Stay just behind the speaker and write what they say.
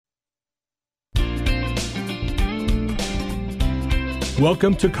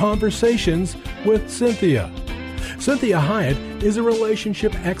Welcome to Conversations with Cynthia. Cynthia Hiett is a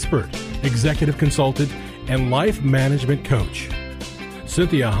relationship expert, executive consultant, and life management coach.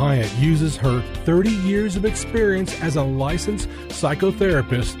 Cynthia Hiett uses her 30 years of experience as a licensed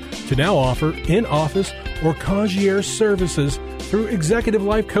psychotherapist to now offer in-office or concierge services through executive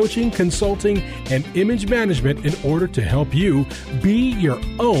life coaching, consulting, and image management in order to help you be your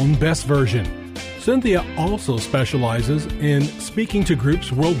own best version. Cynthia also specializes in speaking to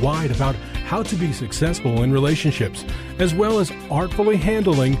groups worldwide about how to be successful in relationships, as well as artfully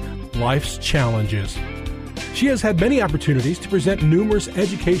handling life's challenges. She has had many opportunities to present numerous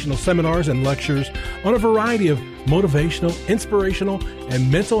educational seminars and lectures on a variety of motivational, inspirational,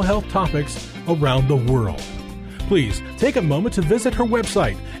 and mental health topics around the world. Please take a moment to visit her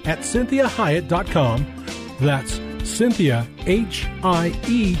website at CynthiaHiett.com. That's Cynthia,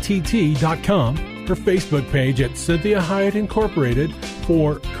 Hiett.com. Her Facebook page at Cynthia Hiett Incorporated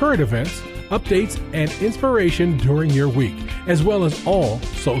for current events, updates, and inspiration during your week, as well as all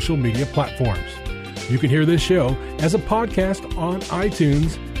social media platforms. You can hear this show as a podcast on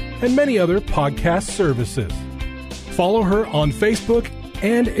iTunes and many other podcast services. Follow her on Facebook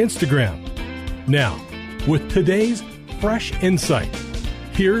and Instagram. Now, with today's fresh insight,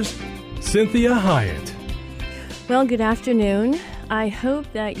 here's Cynthia Hiett. Well, good afternoon. I hope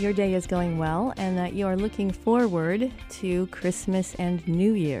that your day is going well and that you are looking forward to Christmas and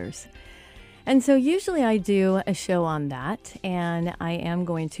New Year's. And so usually I do a show on that, and I am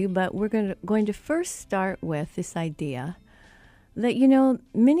going to, but we're going to first start with this idea that,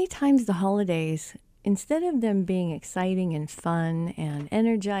 many times the holidays, instead of them being exciting and fun and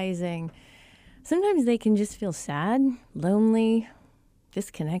energizing, sometimes they can just feel sad, lonely,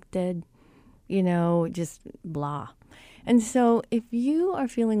 disconnected, just blah. And so if you are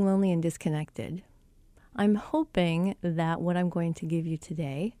feeling lonely and disconnected, I'm hoping that what I'm going to give you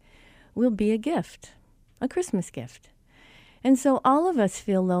today will be a gift, a Christmas gift. And so all of us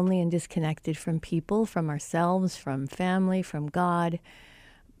feel lonely and disconnected from people, from ourselves, from family, from God,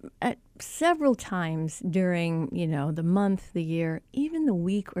 at several times during, the month, the year, even the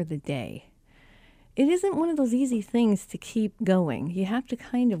week or the day. It isn't one of those easy things to keep going. You have to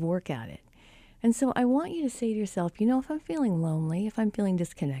kind of work at it. And so I want you to say to yourself, if I'm feeling lonely, if I'm feeling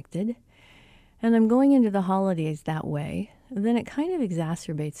disconnected, and I'm going into the holidays that way, then it kind of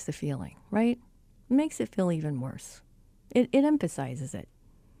exacerbates the feeling, right? It makes it feel even worse. It emphasizes it.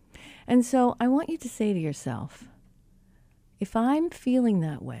 And so I want you to say to yourself, if I'm feeling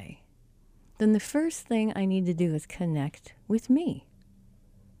that way, then the first thing I need to do is connect with me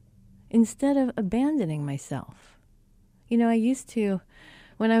instead of abandoning myself. I used to,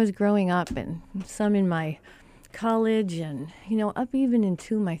 when I was growing up, and some in my college and, up even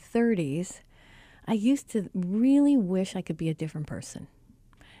into my 30s, I used to really wish I could be a different person.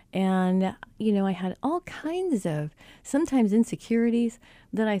 And, I had all kinds of, sometimes insecurities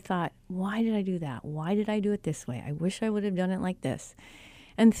that I thought, why did I do that? Why did I do it this way? I wish I would have done it like this.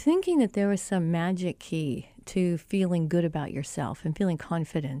 And thinking that there was some magic key to feeling good about yourself and feeling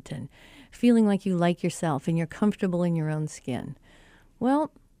confident and feeling like you like yourself and you're comfortable in your own skin.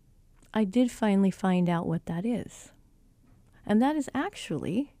 Well, I did finally find out what that is. And that is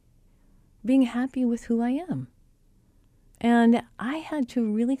actually being happy with who I am. And I had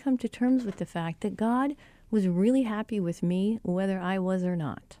to really come to terms with the fact that God was really happy with me, whether I was or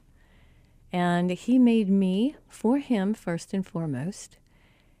not. And He made me for Him first and foremost.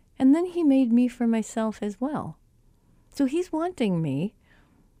 And then He made me for myself as well. So He's wanting me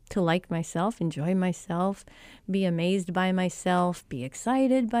to like myself, enjoy myself, be amazed by myself, be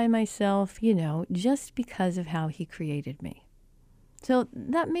excited by myself, just because of how He created me. So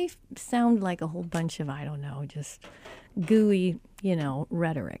that may sound like a whole bunch of, just gooey,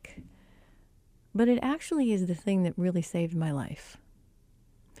 rhetoric. But it actually is the thing that really saved my life.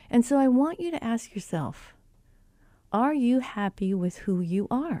 And so I want you to ask yourself, are you happy with who you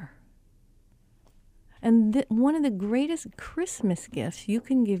are? And one of the greatest Christmas gifts you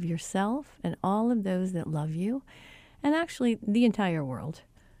can give yourself and all of those that love you, and actually the entire world,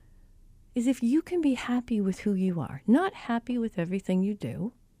 is if you can be happy with who you are. Not happy with everything you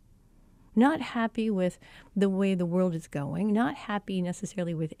do, not happy with the way the world is going, not happy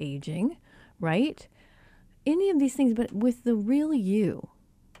necessarily with aging, right? Any of these things, but with the real you,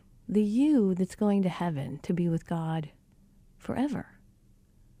 the you that's going to heaven to be with God forever.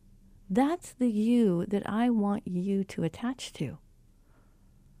 That's the you that I want you to attach to.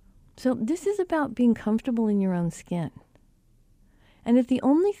 So this is about being comfortable in your own skin. And if the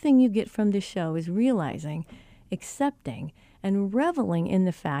only thing you get from this show is realizing, accepting, and reveling in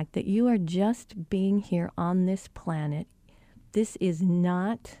the fact that you are just being here on this planet This is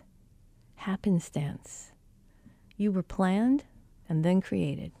not happenstance. You were planned and then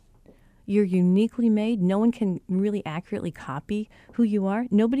created. You're uniquely made. No one can really accurately copy who you are.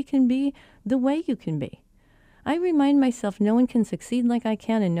 Nobody can be the way you can be. I remind myself no one can succeed like I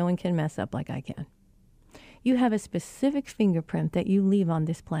can and no one can mess up like I can. You have a specific fingerprint that you leave on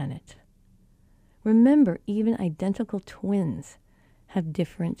this planet. Remember, even identical twins have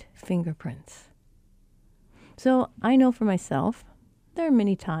different fingerprints. So I know for myself, there are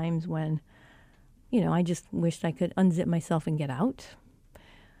many times when, I just wished I could unzip myself and get out.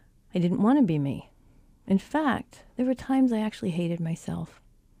 I didn't want to be me. In fact, there were times I actually hated myself.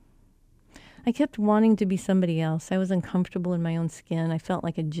 I kept wanting to be somebody else. I was uncomfortable in my own skin. I felt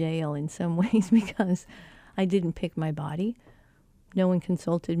like a jail in some ways because I didn't pick my body. No one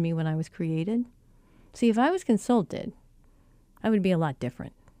consulted me when I was created. See, if I was consulted, I would be a lot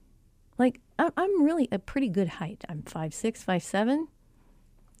different. Like, I'm really a pretty good height. I'm 5'6", 5'7".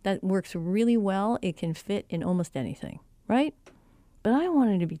 That works really well. It can fit in almost anything, right? But I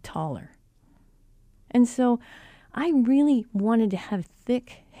wanted to be taller. And so I really wanted to have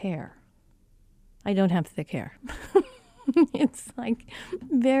thick hair. I don't have thick hair. It's like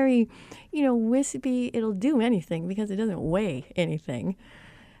very, wispy. It'll do anything because it doesn't weigh anything.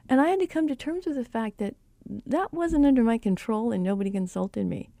 And I had to come to terms with the fact that that wasn't under my control and nobody consulted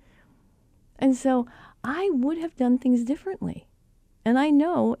me. And so I would have done things differently. And I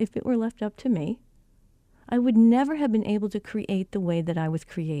know if it were left up to me, I would never have been able to create the way that I was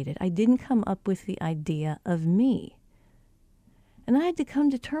created. I didn't come up with the idea of me. And I had to come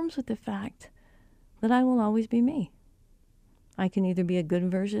to terms with the fact that I will always be me. I can either be a good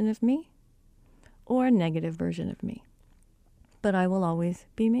version of me or a negative version of me. But I will always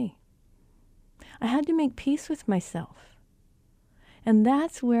be me. I had to make peace with myself. And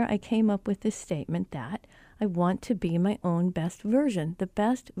that's where I came up with this statement that I want to be my own best version, the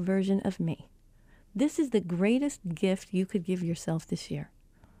best version of me. This is the greatest gift you could give yourself this year.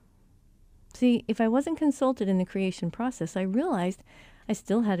 See, if I wasn't consulted in the creation process, I realized I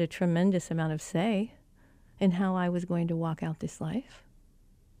still had a tremendous amount of say in how I was going to walk out this life.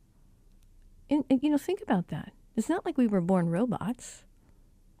 And think about that. It's not like we were born robots.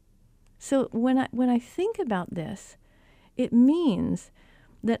 So when I think about this, it means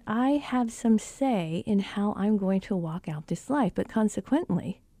that I have some say in how I'm going to walk out this life. But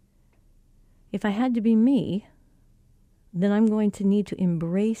consequently, if I had to be me, then I'm going to need to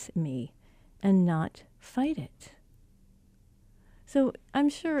embrace me and not fight it. So I'm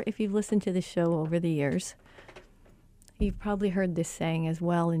sure if you've listened to the show over the years, you've probably heard this saying as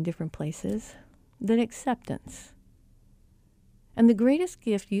well in different places, that acceptance. And the greatest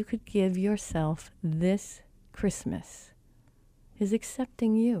gift you could give yourself this Christmas is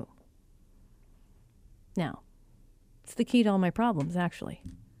accepting you. Now, it's the key to all my problems, actually.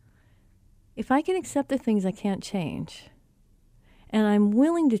 If I can accept the things I can't change, and I'm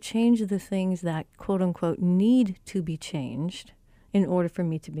willing to change the things that, quote unquote, need to be changed in order for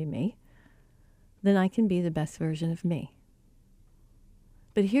me to be me, then I can be the best version of me.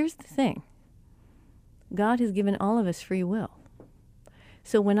 But here's the thing. God has given all of us free will.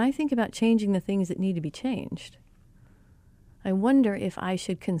 So when I think about changing the things that need to be changed, I wonder if I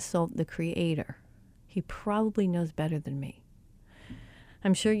should consult the Creator. He probably knows better than me.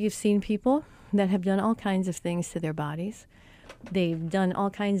 I'm sure you've seen people that have done all kinds of things to their bodies. They've done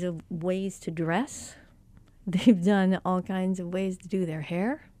all kinds of ways to dress. They've done all kinds of ways to do their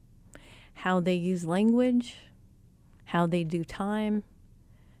hair, how they use language, how they do time.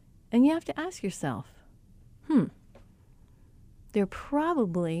 And you have to ask yourself, they're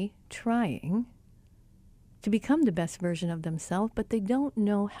probably trying to become the best version of themselves, but they don't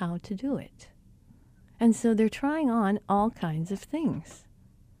know how to do it. And so they're trying on all kinds of things.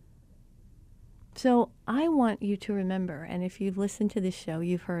 So I want you to remember, and if you've listened to this show,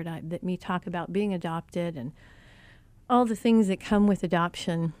 you've heard me talk about being adopted and all the things that come with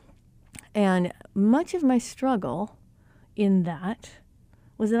adoption. And much of my struggle in that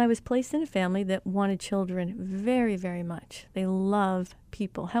was that I was placed in a family that wanted children very, very much. They love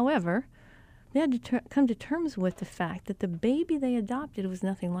people. However, they had to come to terms with the fact that the baby they adopted was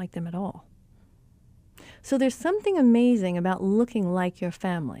nothing like them at all. So there's something amazing about looking like your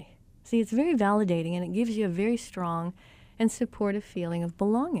family. See, it's very validating, and it gives you a very strong and supportive feeling of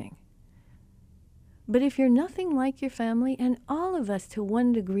belonging. But if you're nothing like your family, and all of us to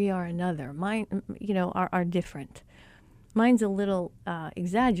one degree or another, are different. Mine's a little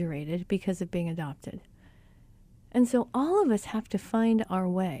exaggerated because of being adopted. And so all of us have to find our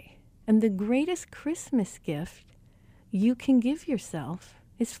way. And the greatest Christmas gift you can give yourself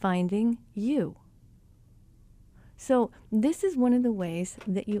is finding you. So this is one of the ways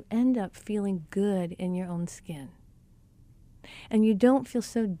that you end up feeling good in your own skin. And you don't feel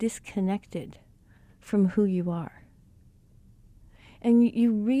so disconnected from who you are. And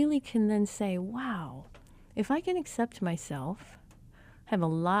you really can then say, wow, if I can accept myself, I have a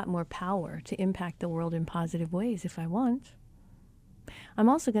lot more power to impact the world in positive ways if I want. I'm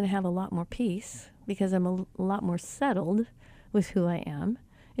also going to have a lot more peace because I'm a lot more settled with who I am.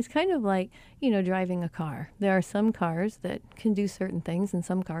 It's kind of like, driving a car. There are some cars that can do certain things and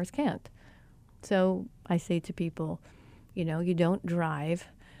some cars can't. So I say to people, you don't drive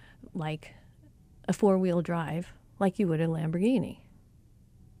like a four-wheel drive like you would a Lamborghini.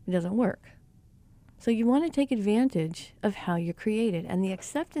 It doesn't work. So you want to take advantage of how you're created. And the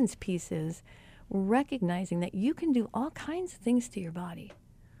acceptance piece is recognizing that you can do all kinds of things to your body.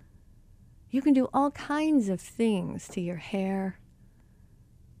 You can do all kinds of things to your hair,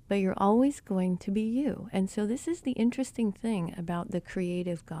 but you're always going to be you. And so this is the interesting thing about the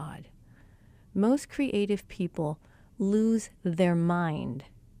creative God. Most creative people lose their mind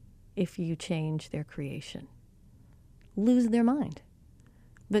if you change their creation. Lose their mind.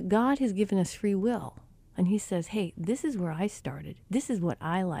 But God has given us free will. And he says, hey, this is where I started. This is what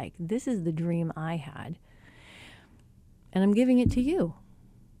I like. This is the dream I had. And I'm giving it to you.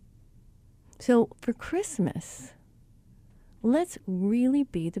 So for Christmas, let's really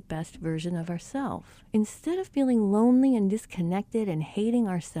be the best version of ourselves. Instead of feeling lonely and disconnected and hating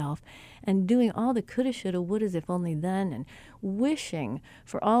ourselves and doing all the coulda, shoulda, wouldas, if only then, and wishing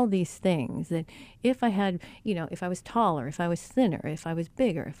for all these things that if I had, if I was taller, if I was thinner, if I was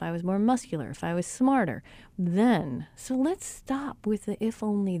bigger, if I was more muscular, if I was smarter, then. So let's stop with the if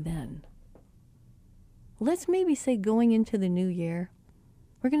only then. Let's maybe say going into the new year,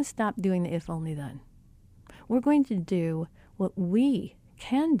 we're going to stop doing the if only then. We're going to do what we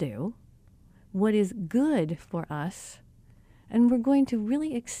can do, what is good for us, and we're going to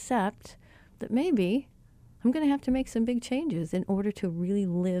really accept that maybe I'm going to have to make some big changes in order to really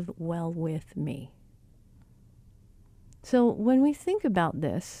live well with me. So when we think about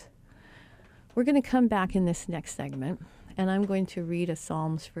this, we're going to come back in this next segment, and I'm going to read a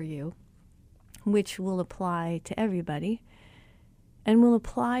Psalms for you, which will apply to everybody, and will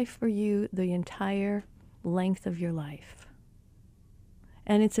apply for you the entire length of your life.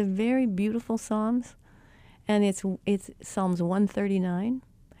 And it's a very beautiful Psalms, and it's Psalms 139.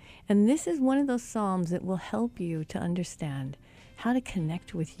 And this is one of those Psalms that will help you to understand how to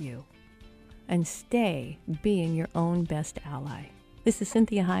connect with you and stay being your own best ally. This is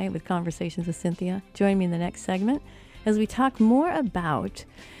Cynthia Hiett with Conversations with Cynthia. Join me in the next segment as we talk more about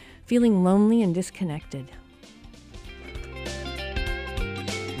feeling lonely and disconnected.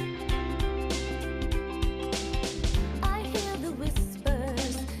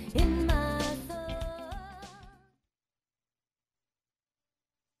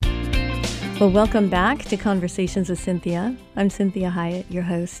 Well, welcome back to Conversations with Cynthia. I'm Cynthia Hiett, your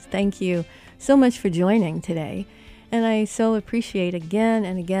host. Thank you so much for joining today. And I so appreciate again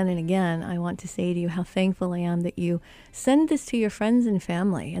and again and again, I want to say to you how thankful I am that you send this to your friends and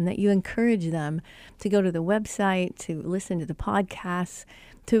family and that you encourage them to go to the website, to listen to the podcasts,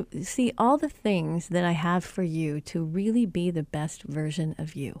 to see all the things that I have for you to really be the best version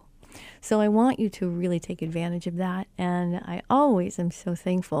of you. So I want you to really take advantage of that. And I always am so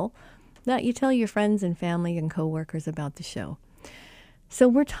thankful that you tell your friends and family and coworkers about the show. So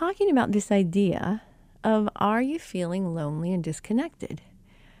we're talking about this idea of, are you feeling lonely and disconnected?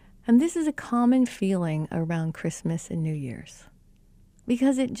 And this is a common feeling around Christmas and New Year's,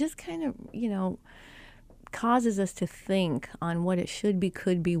 because it just kind of, causes us to think on what it should be,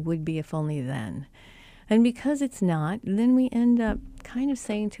 could be, would be, if only then. And because it's not, then we end up kind of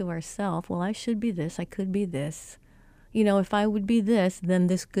saying to ourselves, well, I should be this, I could be this. If I would be this, then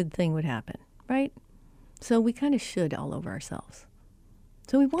this good thing would happen, right? So we kind of should all over ourselves.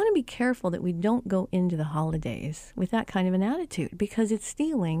 So we want to be careful that we don't go into the holidays with that kind of an attitude, because it's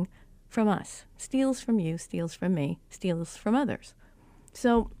stealing from us, steals from you, steals from me, steals from others.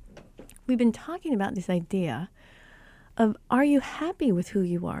 So we've been talking about this idea of, are you happy with who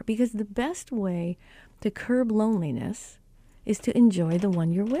you are? Because the best way to curb loneliness is to enjoy the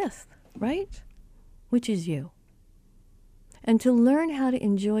one you're with, right? Which is you. And to learn how to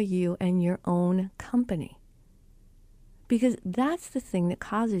enjoy you and your own company. Because that's the thing that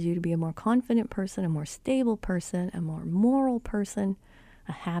causes you to be a more confident person, a more stable person, a more moral person,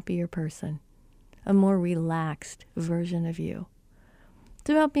 a happier person, a more relaxed version of you. It's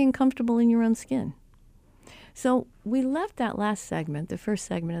about being comfortable in your own skin. So we left that last segment, the first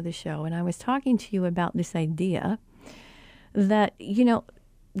segment of the show, and I was talking to you about this idea that,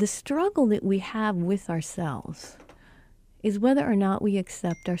 the struggle that we have with ourselves is whether or not we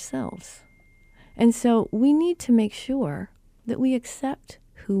accept ourselves. And so we need to make sure that we accept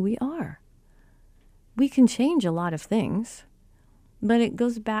who we are. We can change a lot of things, but it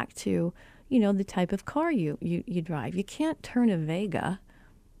goes back to, the type of car you drive. You can't turn a Vega,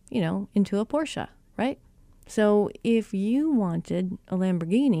 into a Porsche, right? So if you wanted a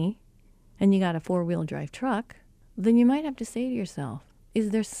Lamborghini and you got a four-wheel drive truck, then you might have to say to yourself,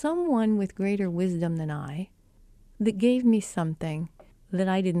 is there someone with greater wisdom than I that gave me something that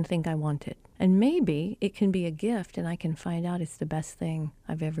I didn't think I wanted? And maybe it can be a gift and I can find out it's the best thing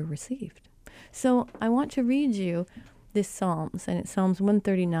I've ever received. So I want to read you this Psalms, and it's Psalms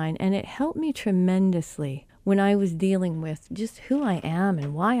 139, and it helped me tremendously when I was dealing with just who I am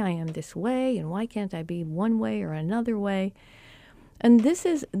and why I am this way and why can't I be one way or another way. And this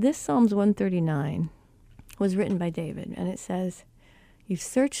Psalms 139 was written by David, and it says, "You've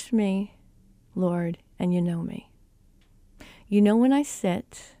searched me, Lord, and you know me. You know when I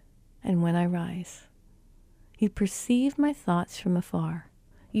sit and when I rise. You perceive my thoughts from afar.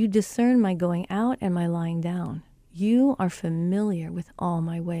 You discern my going out and my lying down. You are familiar with all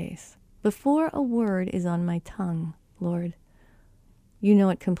my ways. Before a word is on my tongue, Lord, you know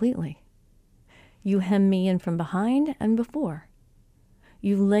it completely. You hem me in from behind and before.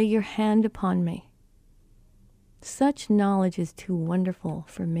 You lay your hand upon me. Such knowledge is too wonderful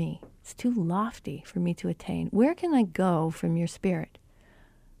for me. It's too lofty for me to attain. Where can I go from your spirit?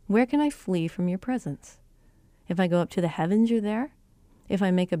 Where can I flee from your presence? If I go up to the heavens, you're there. If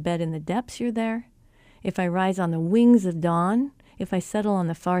I make a bed in the depths, you're there. If I rise on the wings of dawn, if I settle on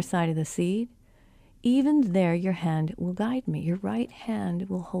the far side of the sea, even there your hand will guide me. Your right hand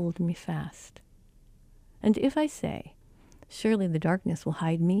will hold me fast. And if I say, surely the darkness will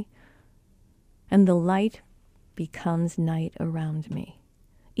hide me, and the light becomes night around me,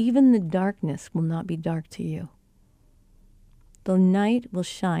 even the darkness will not be dark to you. The night will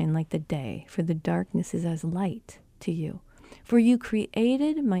shine like the day, for the darkness is as light to you. For you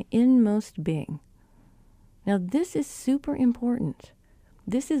created my inmost being." Now, this is super important.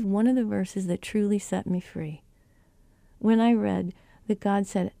 This is one of the verses that truly set me free. When I read that God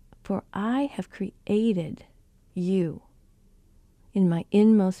said, "For I have created you in my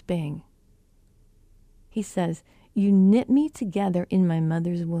inmost being." He says, "You knit me together in my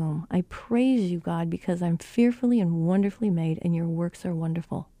mother's womb. I praise you, God, because I'm fearfully and wonderfully made, and your works are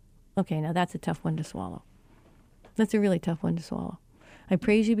wonderful." Okay, now that's a tough one to swallow. That's a really tough one to swallow. I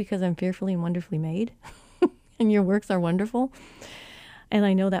praise you because I'm fearfully and wonderfully made, and your works are wonderful. And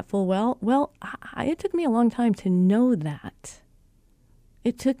I know that full well. Well, it took me a long time to know that.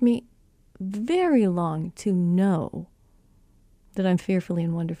 It took me very long to know that I'm fearfully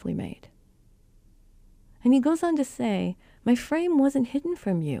and wonderfully made. And he goes on to say, my frame wasn't hidden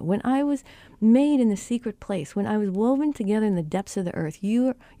from you. When I was made in the secret place, when I was woven together in the depths of the earth,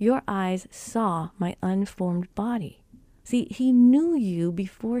 your eyes saw my unformed body. See, he knew you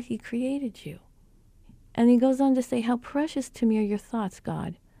before he created you. And he goes on to say, how precious to me are your thoughts,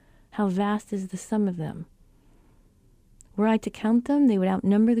 God. How vast is the sum of them. Were I to count them, they would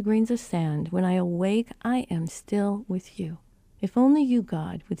outnumber the grains of sand. When I awake, I am still with you. If only you,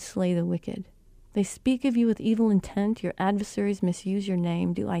 God, would slay the wicked. They speak of you with evil intent. Your adversaries misuse your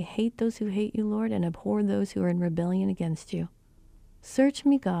name. Do I hate those who hate you, Lord, and abhor those who are in rebellion against you? Search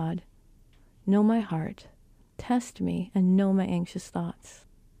me, God. Know my heart. Test me and know my anxious thoughts.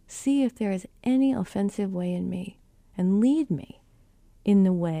 See if there is any offensive way in me, and lead me in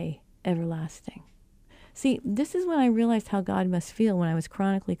the way everlasting. See, this is when I realized how God must feel when I was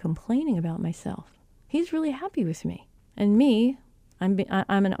chronically complaining about myself. He's really happy with me. And me, I'm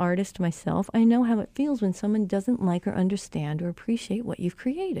an artist myself. I know how it feels when someone doesn't like or understand or appreciate what you've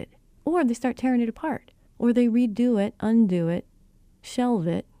created. Or they start tearing it apart. Or they redo it, undo it, shelve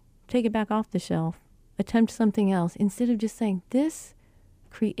it, take it back off the shelf, attempt something else, instead of just saying, this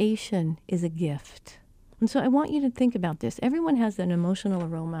creation is a gift. And so I want you to think about this. Everyone has an emotional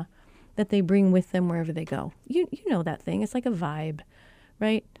aroma that they bring with them wherever they go. You know that thing. It's like a vibe,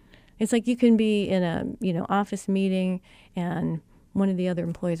 right? It's like you can be in a office meeting and one of the other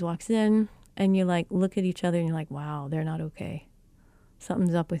employees walks in and you look at each other and you're like, wow, they're not okay.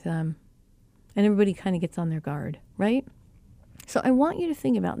 Something's up with them. And everybody kind of gets on their guard, right? So I want you to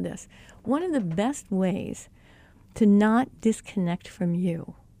think about this. One of the best ways to not disconnect from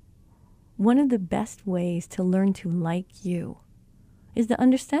you, one of the best ways to learn to like you is to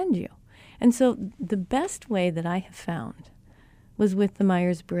understand you. And so the best way that I have found was with the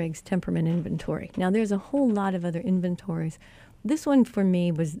Myers-Briggs Temperament Inventory. Now, there's a whole lot of other inventories. This one, for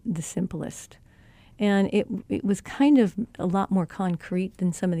me, was the simplest. And it was kind of a lot more concrete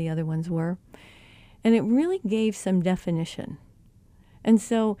than some of the other ones were. And it really gave some definition. And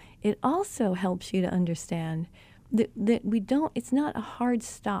so it also helps you to understand that it's not a hard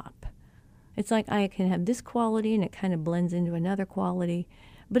stop. It's like I can have this quality and it kind of blends into another quality.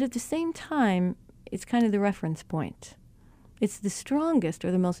 But at the same time, it's kind of the reference point. It's the strongest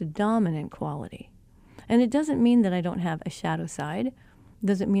or the most dominant quality. And it doesn't mean that I don't have a shadow side. It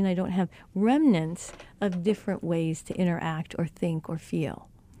doesn't mean I don't have remnants of different ways to interact or think or feel.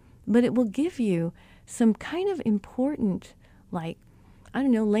 But it will give you some kind of important,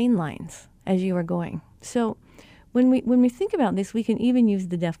 lane lines as you are going. So when we think about this, we can even use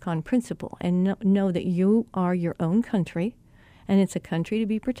the DEFCON principle and know that you are your own country, and it's a country to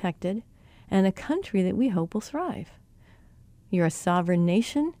be protected, and a country that we hope will thrive. You're a sovereign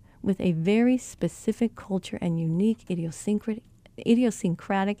nation with a very specific culture and unique idiosyncratic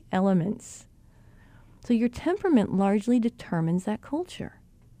elements. So your temperament largely determines that culture.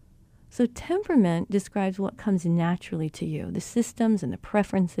 So temperament describes what comes naturally to you, the systems and the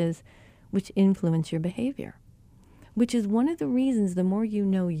preferences which influence your behavior, which is one of the reasons the more you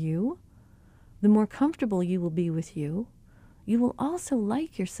know you, the more comfortable you will be with you. You will also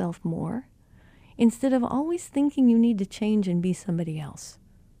like yourself more instead of always thinking you need to change and be somebody else.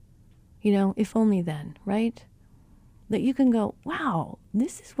 If only then, right? That you can go, wow,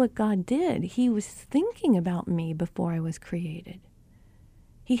 this is what God did. He was thinking about me before I was created.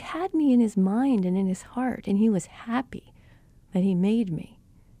 He had me in his mind and in his heart, and he was happy that he made me.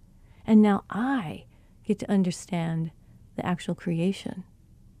 And now I get to understand the actual creation.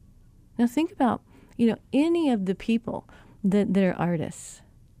 Now think about, any of the people that are artists,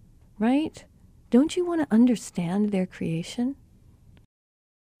 right? Don't you want to understand their creation?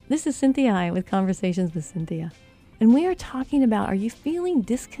 This is Cynthia Hiett with Conversations with Cynthia. And we are talking about, are you feeling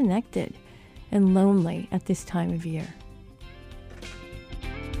disconnected and lonely at this time of year?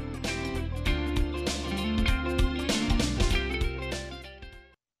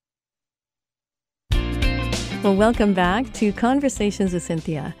 Well, welcome back to Conversations with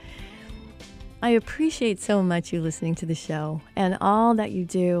Cynthia. I appreciate so much you listening to the show and all that you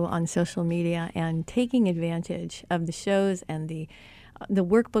do on social media and taking advantage of the shows and the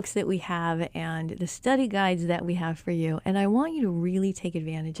workbooks that we have and the study guides that we have for you. And I want you to really take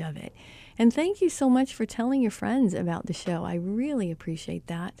advantage of it. And thank you so much for telling your friends about the show. I really appreciate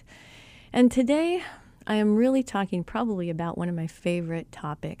that. And today I am really talking probably about one of my favorite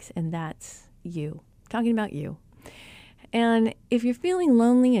topics, and that's you. Talking about you. And if you're feeling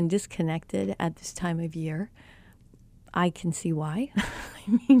lonely and disconnected at this time of year, I can see why.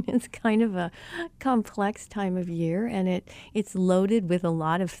 It's kind of a complex time of year, and it's loaded with a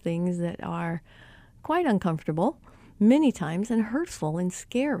lot of things that are quite uncomfortable many times and hurtful and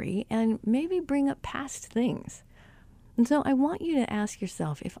scary and maybe bring up past things. And so I want you to ask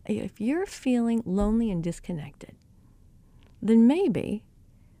yourself, if you're feeling lonely and disconnected, then maybe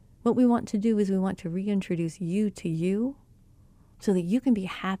what we want to do is we want to reintroduce you to you so that you can be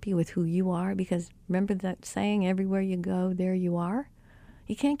happy with who you are, because remember that saying, everywhere you go, there you are?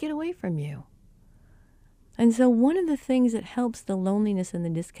 You can't get away from you. And so one of the things that helps the loneliness and the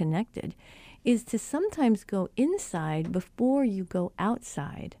disconnected is to sometimes go inside before you go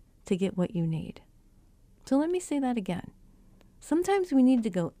outside to get what you need. So let me say that again. Sometimes we need to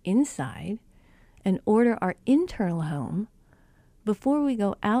go inside and order our internal home before we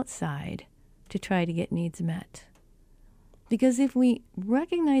go outside to try to get needs met. Because if we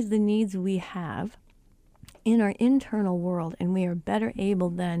recognize the needs we have in our internal world and we are better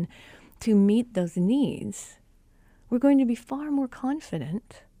able then to meet those needs, we're going to be far more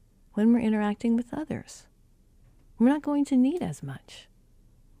confident when we're interacting with others. We're not going to need as much.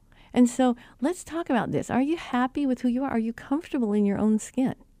 And so let's talk about this. Are you happy with who you are? Are you comfortable in your own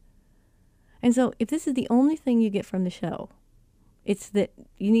skin? And so if this is the only thing you get from the show, it's that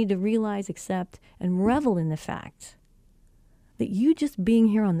you need to realize, accept, and revel in the fact that you just being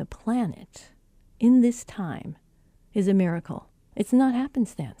here on the planet in this time is a miracle. It's not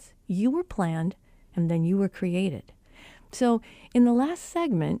happenstance. You were planned, and then you were created. So in the last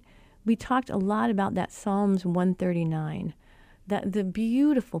segment, we talked a lot about that Psalms 139, the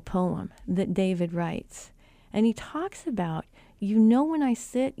beautiful poem that David writes. And he talks about, you know when I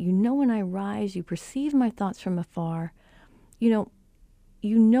sit, you know when I rise, you perceive my thoughts from afar. You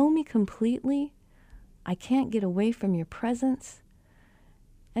know me completely. I can't get away from your presence.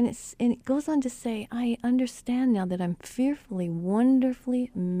 And it goes on to say, I understand now that I'm fearfully,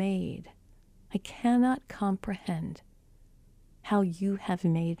 wonderfully made. I cannot comprehend how you have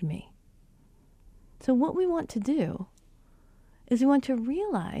made me. So what we want to do is we want to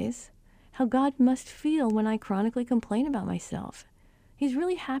realize how God must feel when I chronically complain about myself. He's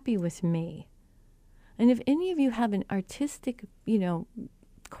really happy with me. And if any of you have an artistic,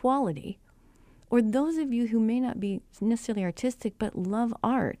 quality, or those of you who may not be necessarily artistic but love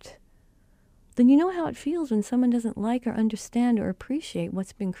art, then you know how it feels when someone doesn't like or understand or appreciate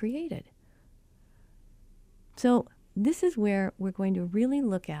what's been created. So this is where we're going to really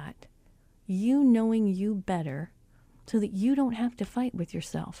look at you knowing you better so that you don't have to fight with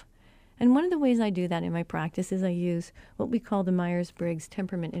yourself. And one of the ways I do that in my practice is I use what we call the Myers-Briggs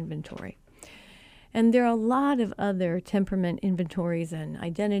Temperament Inventory. And there are a lot of other temperament inventories and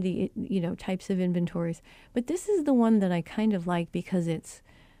identity, types of inventories. But this is the one that I kind of like because it's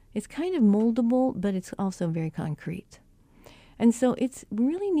kind of moldable, but it's also very concrete. And so it's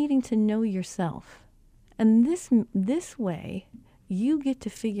really needing to know yourself. And this way, you get to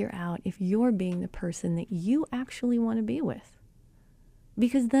figure out if you're being the person that you actually want to be with.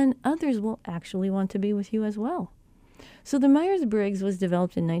 Because then others will actually want to be with you as well. So the Myers-Briggs was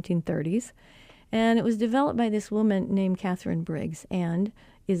developed in 1930s. And it was developed by this woman named Catherine Briggs and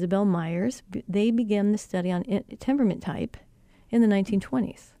Isabel Myers. They began the study on temperament type in the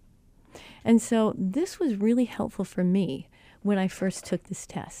 1920s. And so this was really helpful for me when I first took this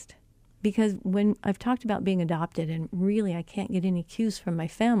test. Because when I've talked about being adopted, and really I can't get any cues from my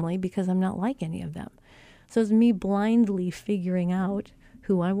family because I'm not like any of them. So it's me blindly figuring out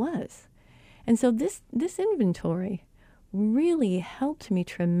who I was. And so this inventory really helped me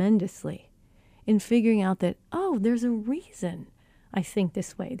tremendously in figuring out that, there's a reason I think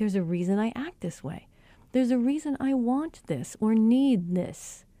this way. There's a reason I act this way. There's a reason I want this or need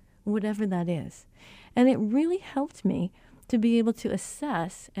this, whatever that is. And it really helped me to be able to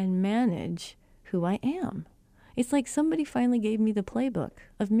assess and manage who I am. It's like somebody finally gave me the playbook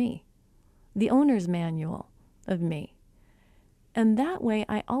of me, the owner's manual of me. And that way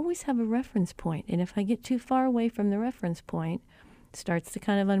I always have a reference point. And if I get too far away from the reference point, it starts to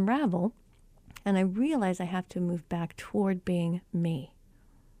kind of unravel. And I realize I have to move back toward being me.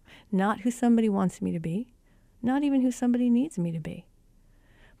 Not who somebody wants me to be, not even who somebody needs me to be.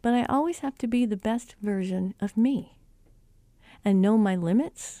 But I always have to be the best version of me. And know my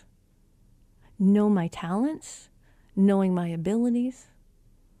limits, know my talents, knowing my abilities,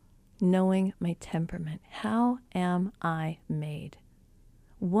 knowing my temperament. How am I made?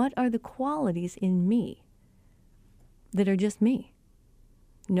 What are the qualities in me that are just me?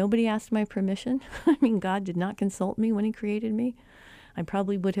 Nobody asked my permission. I mean, God did not consult me when he created me. I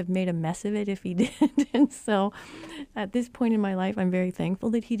probably would have made a mess of it if he did. And so at this point in my life, I'm very thankful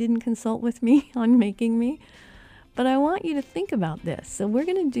that he didn't consult with me on making me. But I want you to think about this. So we're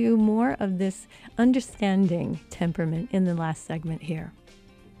going to do more of this understanding temperament in the last segment here.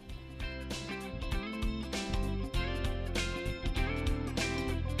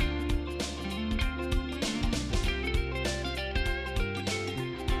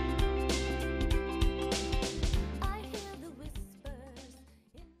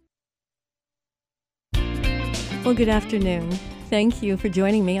 Well, good afternoon. Thank you for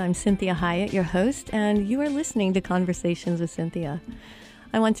joining me. I'm Cynthia Hiett, your host, and you are listening to Conversations with Cynthia.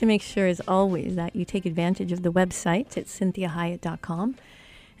 I want to make sure, as always, that you take advantage of the website at cynthiahiett.com.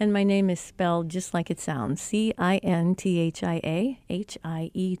 And my name is spelled just like it sounds,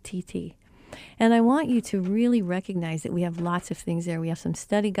 CINTHIAHIETT. And I want you to really recognize that we have lots of things there. We have some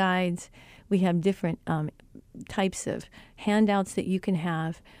study guides. We have different types of handouts that you can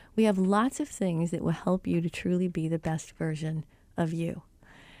have. We have lots of things that will help you to truly be the best version of you.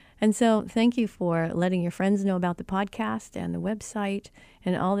 And so thank you for letting your friends know about the podcast and the website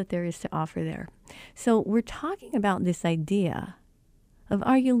and all that there is to offer there. So we're talking about this idea of,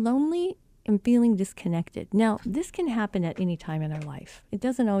 are you lonely and feeling disconnected? Now, this can happen at any time in our life. It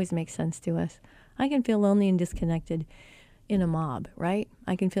doesn't always make sense to us. I can feel lonely and disconnected in a mob, right?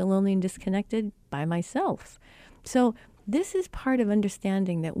 I can feel lonely and disconnected by myself. So this is part of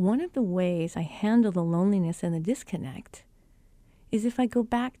understanding that one of the ways I handle the loneliness and the disconnect is if I go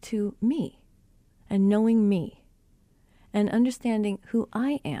back to me and knowing me and understanding who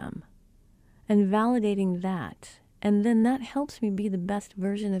I am and validating that. And then that helps me be the best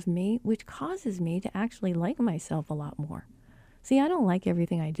version of me, which causes me to actually like myself a lot more. See, I don't like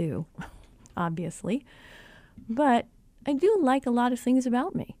everything I do, obviously, but I do like a lot of things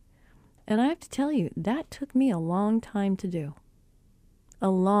about me. And I have to tell you, that took me a long time to do. A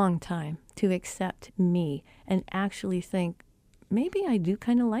long time to accept me and actually think, maybe I do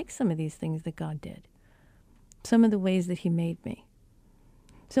kind of like some of these things that God did. Some of the ways that he made me.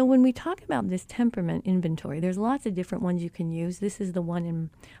 So when we talk about this temperament inventory, there's lots of different ones you can use. This is the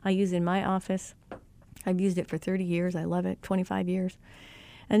one I use in my office. I've used it for 30 years. I love it, 25 years.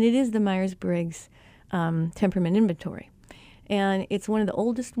 And it is the Myers-Briggs Temperament Inventory. And it's one of the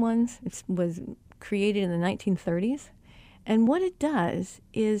oldest ones. It was created in the 1930s. And what it does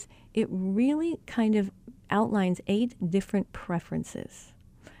is it really kind of outlines 8 different preferences.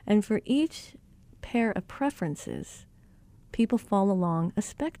 And for each pair of preferences, people fall along a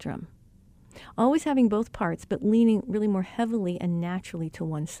spectrum, always having both parts, but leaning really more heavily and naturally to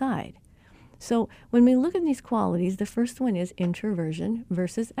one side. So when we look at these qualities, the first one is introversion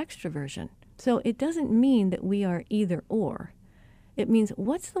versus extroversion. So it doesn't mean that we are either or. It means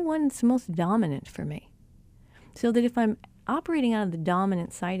what's the one that's most dominant for me? So that if I'm operating out of the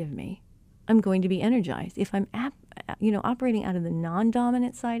dominant side of me, I'm going to be energized. If I'm operating out of the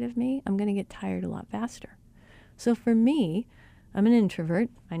non-dominant side of me, I'm going to get tired a lot faster. So for me, I'm an introvert.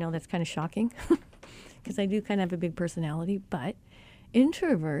 I know that's kind of shocking because I do kind of have a big personality, but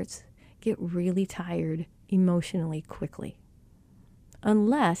introverts get really tired emotionally quickly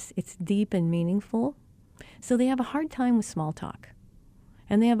unless it's deep and meaningful. So they have a hard time with small talk,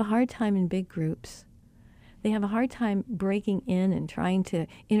 and they have a hard time in big groups. They have a hard time breaking in and trying to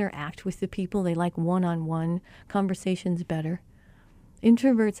interact with the people. They like one-on-one conversations better.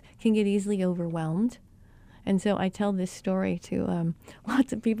 Introverts can get easily overwhelmed. And so I tell this story to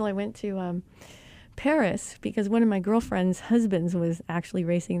lots of people. I went to Paris because one of my girlfriend's husbands was actually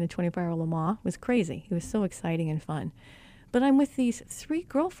racing the 24-hour Le Mans. It was crazy. It was so exciting and fun. But I'm with these 3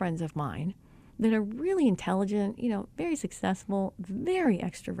 girlfriends of mine that are really intelligent, very successful, very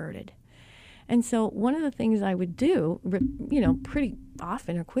extroverted. And so one of the things I would do, pretty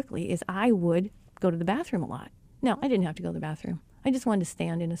often or quickly, is I would go to the bathroom a lot. Now, I didn't have to go to the bathroom. I just wanted to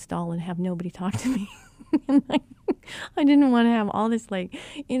stand in a stall and have nobody talk to me. And I didn't want to have all this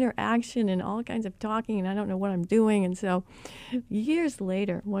interaction and all kinds of talking, and I don't know what I'm doing. And so years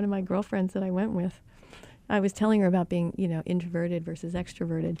later, one of my girlfriends that I went with, I was telling her about being, introverted versus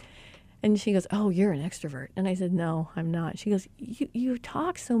extroverted. And she goes, "Oh, you're an extrovert." And I said, "No, I'm not." She goes, you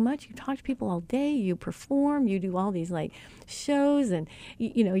talk so much. You talk to people all day. You perform. You do all these shows, and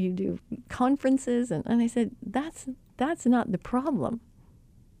you do conferences. And I said, that's not the problem.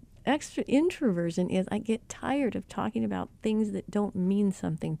 Introversion is I get tired of talking about things that don't mean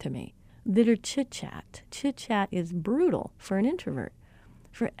something to me, that are chit-chat. Chit-chat is brutal for an introvert.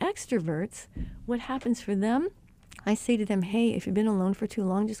 For extroverts, what happens for them, I say to them, "Hey, if you've been alone for too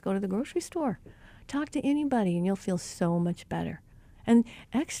long, just go to the grocery store. Talk to anybody and you'll feel so much better." And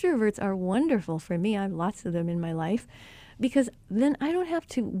extroverts are wonderful for me. I have lots of them in my life because then I don't have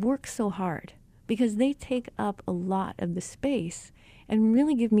to work so hard because they take up a lot of the space and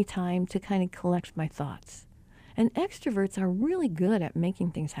really give me time to kind of collect my thoughts. And extroverts are really good at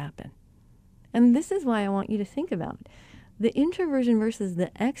making things happen. And this is why I want you to think about it. The introversion versus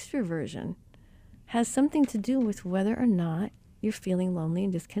the extroversion has something to do with whether or not you're feeling lonely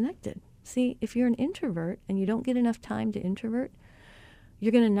and disconnected. See, if you're an introvert and you don't get enough time to introvert,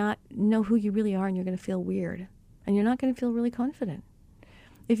 you're going to not know who you really are and you're going to feel weird. And you're not going to feel really confident.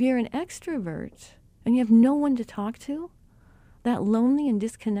 If you're an extrovert and you have no one to talk to, that lonely and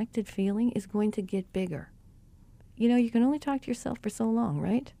disconnected feeling is going to get bigger. You can only talk to yourself for so long,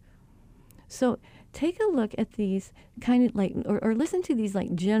 right? So take a look at these kind of or listen to these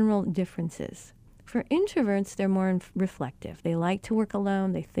general differences. For introverts, they're more reflective. They like to work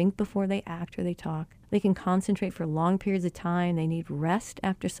alone. They think before they act or they talk. They can concentrate for long periods of time. They need rest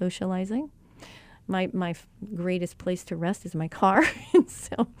after socializing. My greatest place to rest is my car. And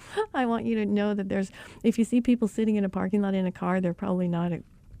so I want you to know that if you see people sitting in a parking lot in a car, they're probably not a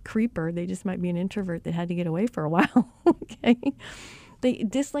creeper. They just might be an introvert that had to get away for a while. Okay? They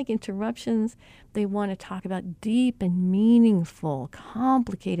dislike interruptions. They want to talk about deep and meaningful,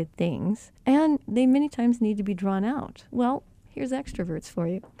 complicated things. And they many times need to be drawn out. Well, here's extroverts for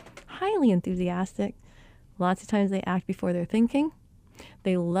you. Highly enthusiastic. Lots of times they act before they're thinking.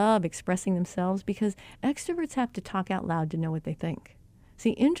 They love expressing themselves because extroverts have to talk out loud to know what they think.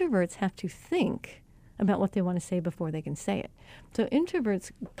 See, introverts have to think about what they want to say before they can say it. So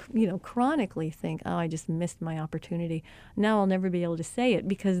introverts, chronically think, "Oh, I just missed my opportunity. Now I'll never be able to say it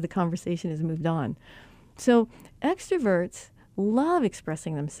because the conversation has moved on." So extroverts love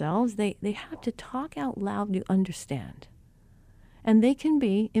expressing themselves. They have to talk out loud to understand. And they can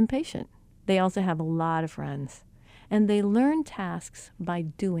be impatient. They also have a lot of friends. And they learn tasks by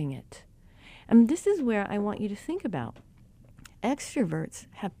doing it. And this is where I want you to think about. Extroverts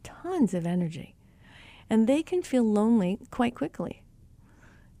have tons of energy. And they can feel lonely quite quickly.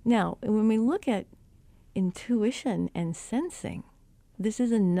 Now, when we look at intuition and sensing, this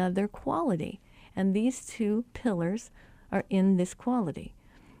is another quality. And these 2 pillars are in this quality.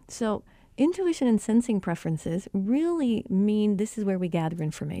 So intuition and sensing preferences really mean this is where we gather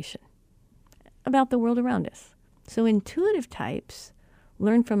information about the world around us. So intuitive types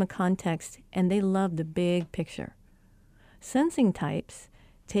learn from a context, and they love the big picture. Sensing types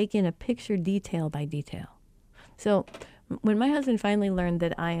take in a picture detail by detail. So when my husband finally learned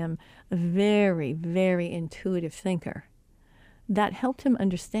that I am a very, very intuitive thinker, that helped him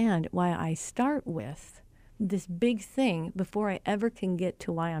understand why I start with this big thing before I ever can get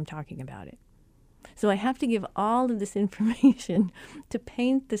to why I'm talking about it. So I have to give all of this information to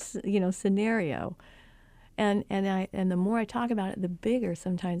paint this, scenario. And the more I talk about it, the bigger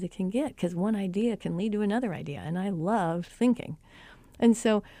sometimes it can get, because one idea can lead to another idea. And I love thinking. And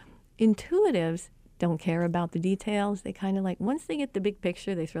so intuitives don't care about the details. They kind of once they get the big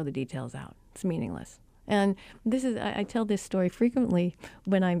picture, they throw the details out. It's meaningless. And I tell this story frequently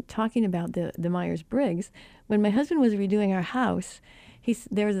when I'm talking about the Myers-Briggs. When my husband was redoing our house,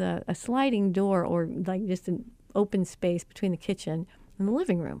 there's a sliding door, or just an open space between the kitchen and the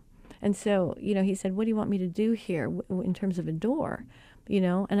living room. And so, he said, what do you want me to do here in terms of a door?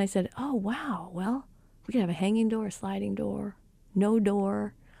 And I said, oh, wow, well, we could have a hanging door, a sliding door, no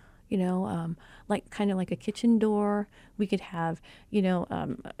door, kind of like a kitchen door. We could have,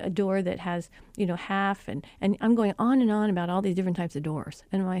 a door that has, half. And I'm going on and on about all these different types of doors.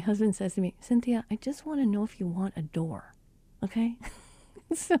 And my husband says to me, Cynthia, I just want to know if you want a door. Okay?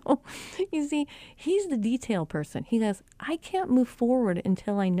 So, you see, he's the detail person. He goes, I can't move forward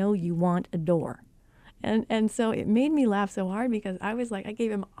until I know you want a door. And so it made me laugh so hard, because I was like, I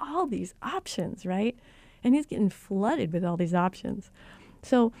gave him all these options, right? And he's getting flooded with all these options.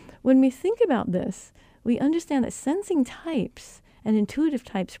 So when we think about this, we understand that sensing types and intuitive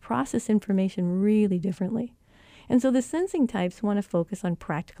types process information really differently. And so the sensing types want to focus on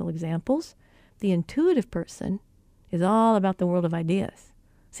practical examples. The intuitive person is all about the world of ideas.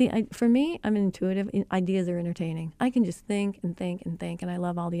 See, for me, I'm an intuitive. Ideas are entertaining. I can just think and think and think, and I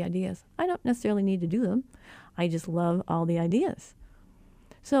love all the ideas. I don't necessarily need to do them. I just love all the ideas.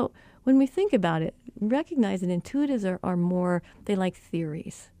 So when we think about it, recognize that intuitives are more, they like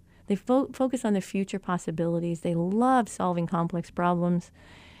theories. They focus on the future possibilities. They love solving complex problems.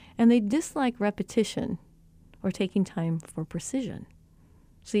 And they dislike repetition or taking time for precision.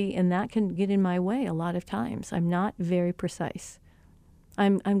 See, and that can get in my way a lot of times. I'm not very precise.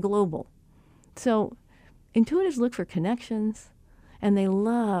 I'm global. So intuitives look for connections, and they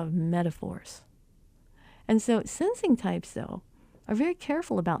love metaphors. And so sensing types, though, are very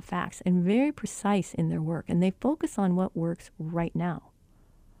careful about facts and very precise in their work, and they focus on what works right now.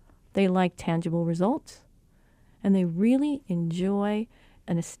 They like tangible results, and they really enjoy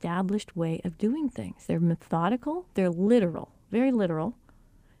an established way of doing things. They're methodical, they're literal, very literal.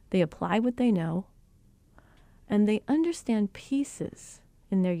 They apply what they know, and they understand pieces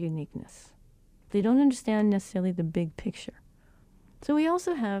in their uniqueness. They don't understand necessarily the big picture. So we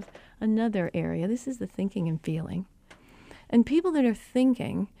also have another area. This is the thinking and feeling. And people that are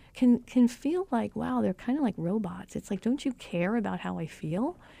thinking can feel like, wow, they're kind of like robots. It's like, don't you care about how I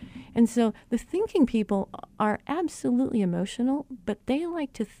feel? And so the thinking people are absolutely emotional, but they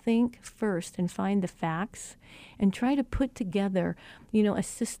like to think first and find the facts and try to put together, a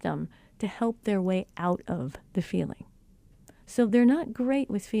system to help their way out of the feeling. So they're not great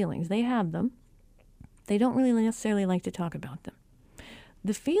with feelings. They have them. They don't really necessarily like to talk about them.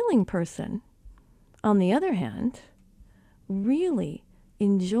 The feeling person, on the other hand, really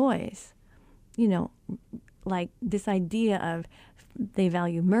enjoys, like this idea of they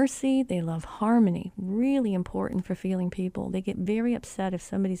value mercy, they love harmony, really important for feeling people. They get very upset if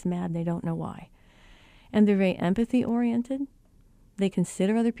somebody's mad, they don't know why. And they're very empathy-oriented. They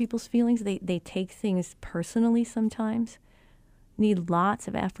consider other people's feelings. They take things personally sometimes, need lots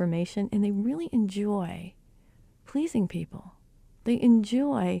of affirmation, and they really enjoy pleasing people. They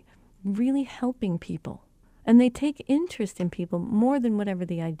enjoy really helping people. And they take interest in people more than whatever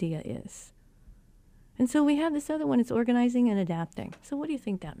the idea is. And so we have this other one, it's organizing and adapting. So what do you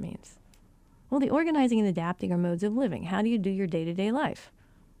think that means? Well, the organizing and adapting are modes of living. How do you do your day-to-day life?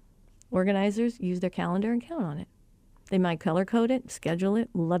 Organizers use their calendar and count on it. They might color code it, schedule it,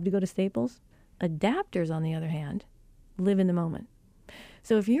 love to go to Staples. Adapters, on the other hand, live in the moment.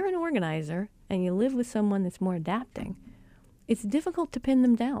 So if you're an organizer and you live with someone that's more adapting, it's difficult to pin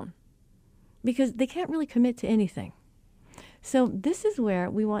them down because they can't really commit to anything. So this is where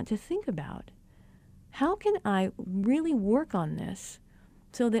we want to think about, how can I really work on this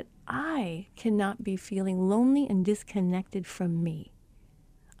so that I cannot be feeling lonely and disconnected from me?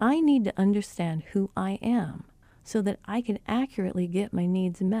 I need to understand who I am so that I can accurately get my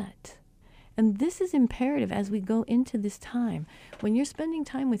needs met. And this is imperative as we go into this time. When you're spending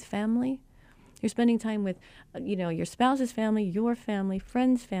time with family, you're spending time with, your spouse's family, your family,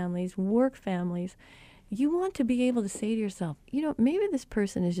 friends' families, work families. you want to be able to say to yourself, maybe this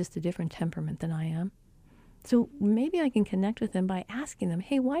person is just a different temperament than I am. So maybe I can connect with them by asking them,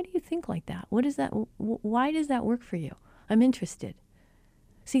 hey, why do you think like that? What is that? Why does that work for you? I'm interested.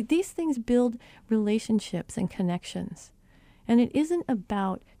 See, these things build relationships and connections. And it isn't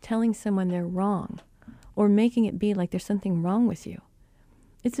about telling someone they're wrong or making it be like there's something wrong with you.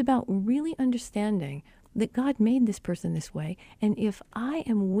 It's about really understanding that God made this person this way. And if I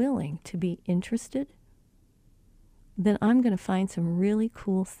am willing to be interested, then I'm going to find some really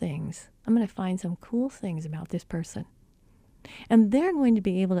cool things. I'm going to find some cool things about this person. And they're going to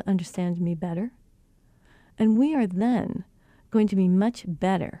be able to understand me better. And we are then going to be much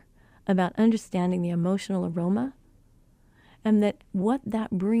better about understanding the emotional aroma and that what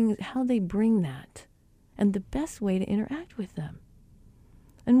that brings, how they bring that, and the best way to interact with them.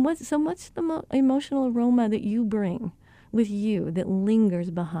 And what's the emotional aroma that you bring with you that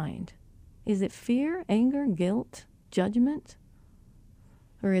lingers behind? Is it fear, anger, guilt, judgment?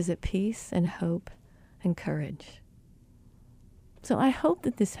 Or is it peace and hope and courage? So I hope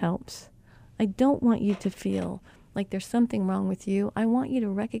that this helps. I don't want you to feel like there's something wrong with you. I want you to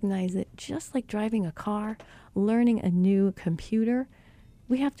recognize that just like driving a car, learning a new computer,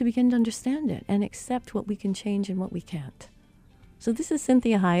 we have to begin to understand it and accept what we can change and what we can't. So this is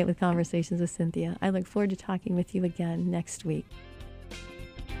Cynthia Hiett with Conversations with Cynthia. I look forward to talking with you again next week.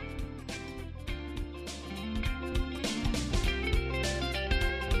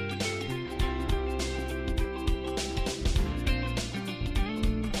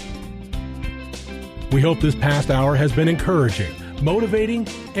 We hope this past hour has been encouraging, motivating,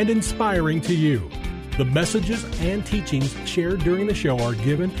 and inspiring to you. The messages and teachings shared during the show are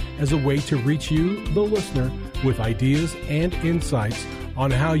given as a way to reach you, the listener, with ideas and insights on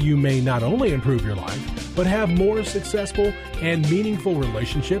how you may not only improve your life, but have more successful and meaningful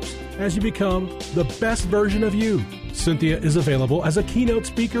relationships as you become the best version of you. Cynthia is available as a keynote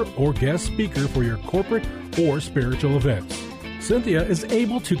speaker or guest speaker for your corporate or spiritual events. Cynthia is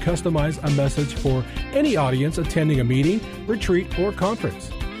able to customize a message for any audience attending a meeting, retreat, or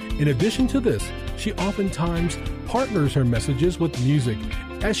conference. In addition to this, she oftentimes partners her messages with music,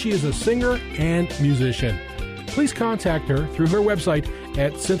 as she is a singer and musician. Please contact her through her website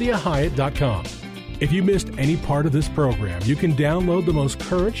at CynthiaHiett.com. If you missed any part of this program, you can download the most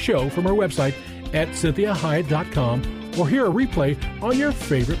current show from her website at CynthiaHiett.com or hear a replay on your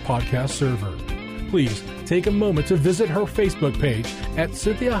favorite podcast server. Please take a moment to visit her Facebook page at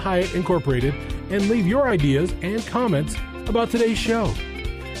Cynthia Hiett Incorporated and leave your ideas and comments about today's show.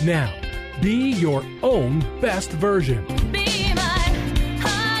 Now, be your own best version.